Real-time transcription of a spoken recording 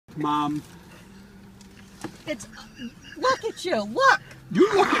Mom. It's, look at you, look.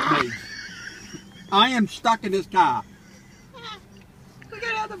 You look at me. I am stuck in this car. We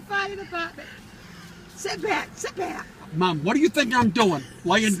got out of the fire department. Sit back, sit back. Mom, what do you think I'm doing?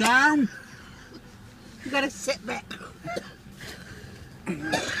 Laying down? You gotta sit back.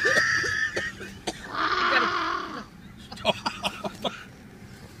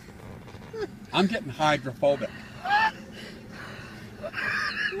 I'm getting hydrophobic.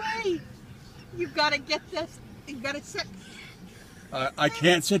 Wait, you've got to get this. You've got to sit. I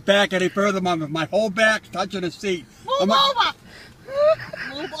can't sit back any further, Mom. If my whole back's touching the seat. Move over.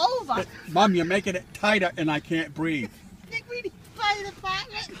 Move over. Mom, you're making it tighter and I can't breathe. I think we need fire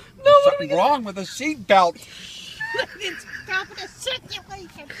department. There's something wrong with the seat belt. It's stopping the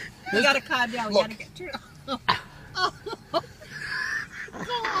circulation. You got to calm down. We got to get through. Oh. God,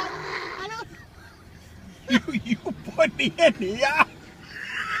 I don't. You put me in here.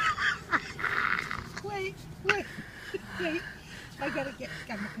 Wait. I gotta get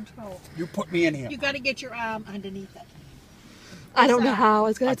under control. You put me in here. You gotta get your arm underneath it. I don't know how.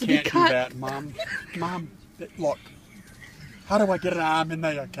 It's gonna have to be cut. I can't do that, Mom. Mom, look. How do I get an arm in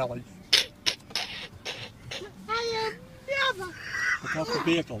there, Kelly? I am never. Look out the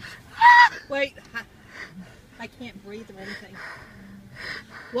vehicles. Wait, I can't breathe or anything.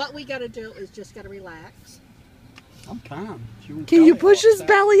 What we gotta do is just gotta relax. I'm calm. Can you push his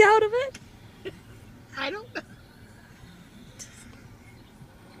belly out of it? I don't know.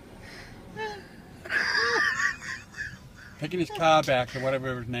 Taking his car back to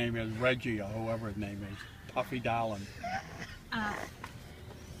whatever his name is, Reggie or whoever his name is, Puffy Darling. I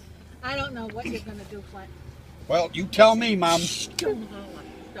don't know what you're gonna do, Clint. Well, you tell me, Mom. Don't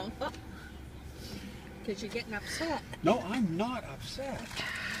holler. Because you're getting upset. No, I'm not upset.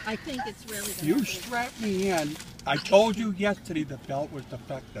 I think it's really gonna You strapped me in. I told you yesterday the belt was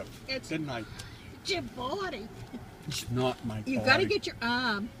defective, didn't I? It's your body. It's not my body. You gotta get your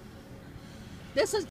arm. This is